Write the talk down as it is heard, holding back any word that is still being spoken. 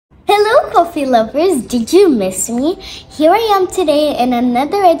coffee lovers, did you miss me? Here I am today in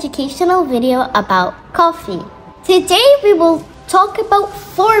another educational video about coffee. Today we will talk about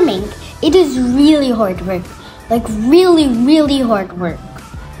farming. It is really hard work, like really hard work.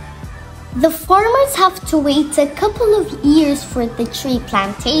 The farmers have to wait a couple of years for the tree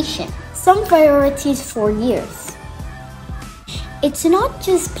plantation, some varieties 4 years. It's not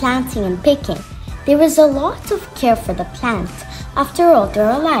just planting and picking. There is a lot of care for the plant. After all, they're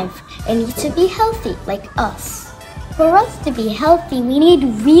alive and need to be healthy like us. For us to be healthy, we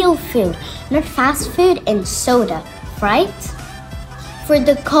need real food, not fast food and soda, right? For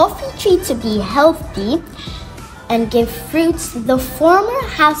the coffee tree to be healthy and give fruits, the farmer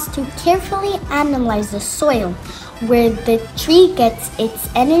has to carefully analyze the soil where the tree gets its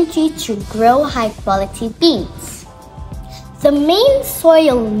energy to grow high-quality beans. The main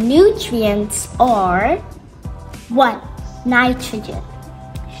soil nutrients are 1. Nitrogen,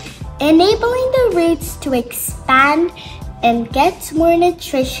 enabling the roots to expand and get more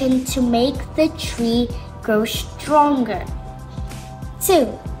nutrition to make the tree grow stronger. 2.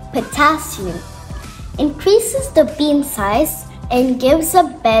 Potassium, increases the bean size and gives a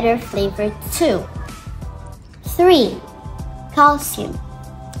better flavor too. 3. Calcium,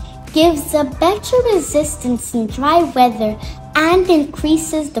 gives a better resistance in dry weather and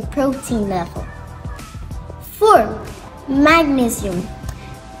increases the protein level. 4. Magnesium,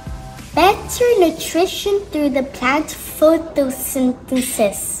 better nutrition through the plant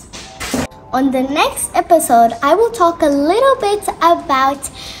photosynthesis. On the next episode, I will talk a little bit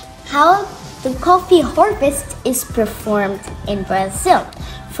about how the coffee harvest is performed in Brazil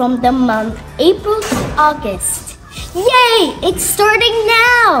from the month April to August. Yay! It's starting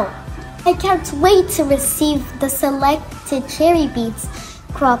now! I can't wait to receive the selected cherry beets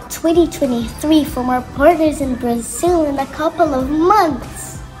crop 2023 from our partners in Brazil in a couple of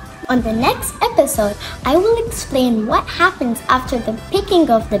months. On the next episode, I will explain what happens after the picking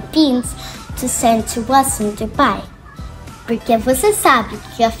of the beans to send to us in Dubai. Porque você sabe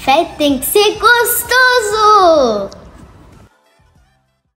que café tem que ser gostoso!